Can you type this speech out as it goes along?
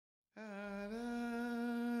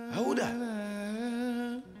Who that?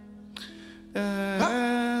 Huh?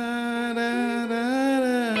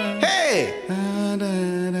 Hey!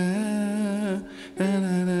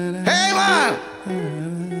 Hey, man!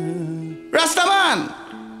 Rasta man!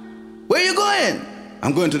 Where you going?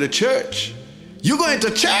 I'm going to the church. You going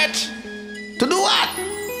to church? To do what?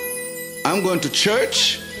 I'm going to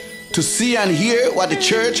church to see and hear what the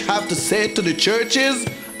church have to say to the churches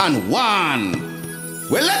and one.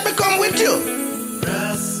 Well, let me come with you.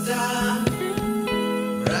 Rasta,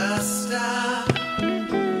 Rasta,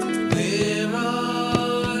 where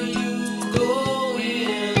are you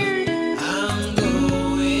going? I'm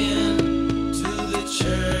going to the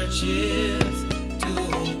churches to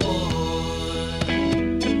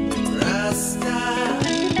warn. Rasta,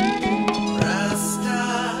 Rasta,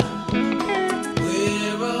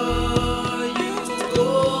 where are you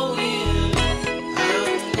going?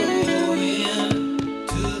 I'm going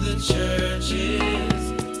to the churches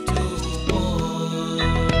to warn.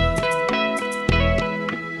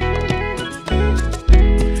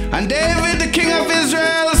 And David, the king of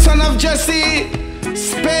Israel, son of Jesse,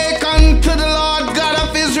 spake unto the Lord God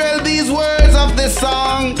of Israel these words of this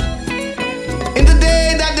song. In the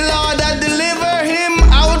day that the Lord had delivered him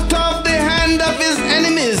out of the hand of his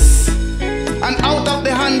enemies, and out of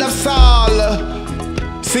the hand of Saul,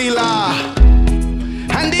 Selah.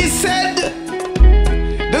 And he said,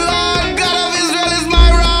 the Lord God of Israel is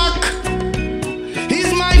my rock,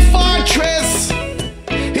 he's my fortress,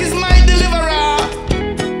 he's my deliverer,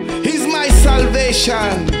 he's my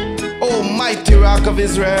salvation, O mighty rock of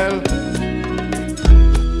Israel.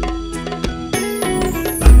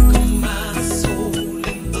 My soul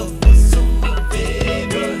in the bosom of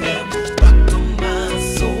Abraham. Rock my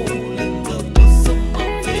soul in the bosom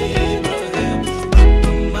of Abraham. Rock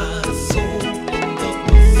my soul in the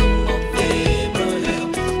bosom of Abraham.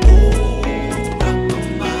 Oh, rock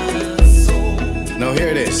my soul. Now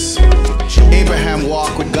hear this. Abraham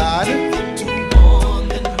walked with God.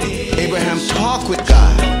 Abraham talked with God.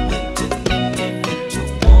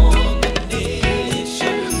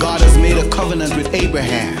 God has made a covenant with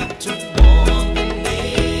Abraham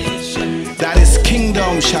that his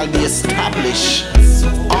kingdom shall be established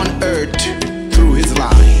on earth through his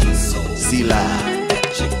line. Selah.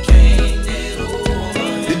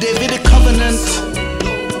 The Davidic covenant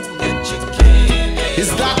is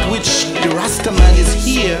that which the Rasta man is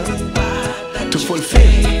here to fulfill.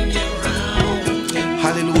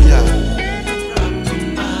 Hallelujah.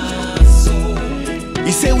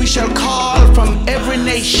 He said we shall call from every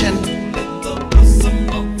nation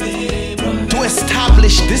to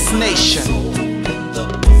establish this nation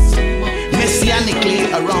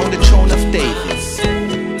messianically around the throne of David.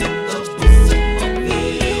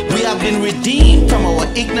 We have been redeemed from our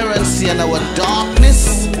ignorance and our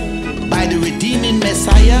darkness by the redeeming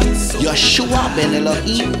Messiah, Yeshua ben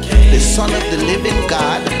Elohim, the Son of the living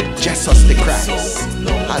God, Jesus the Christ.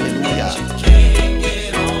 Hallelujah.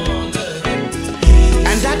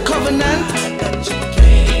 And that covenant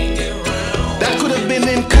that could have been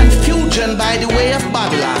in confusion by the way of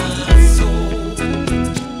Babylon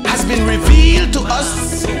has been revealed to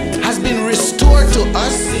us, has been restored to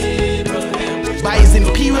us by His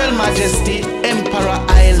Imperial Majesty Emperor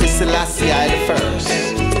Haile Selassie I.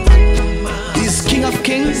 He's King of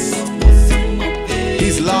Kings,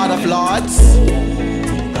 He's Lord of Lords,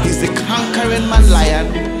 He's the conquering man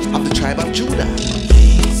lion of the tribe of Judah.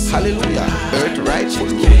 Hallelujah. Earth rightful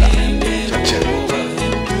ruler.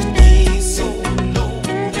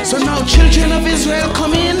 So now children of Israel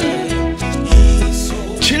come in.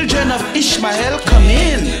 Children of Ishmael come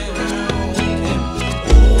in.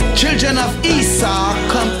 Children of Esau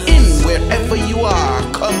come in wherever you are.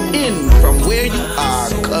 Come in from where you are.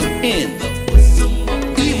 Come in.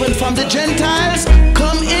 Even from the Gentiles,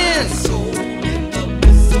 come in.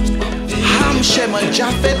 Ham, Shem and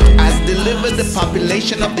Japheth has delivered the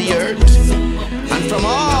population of the earth, and from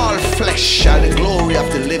all flesh shall the glory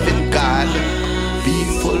of the living God be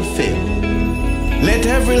fulfilled. Let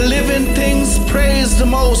every living thing praise the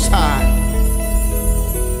Most High.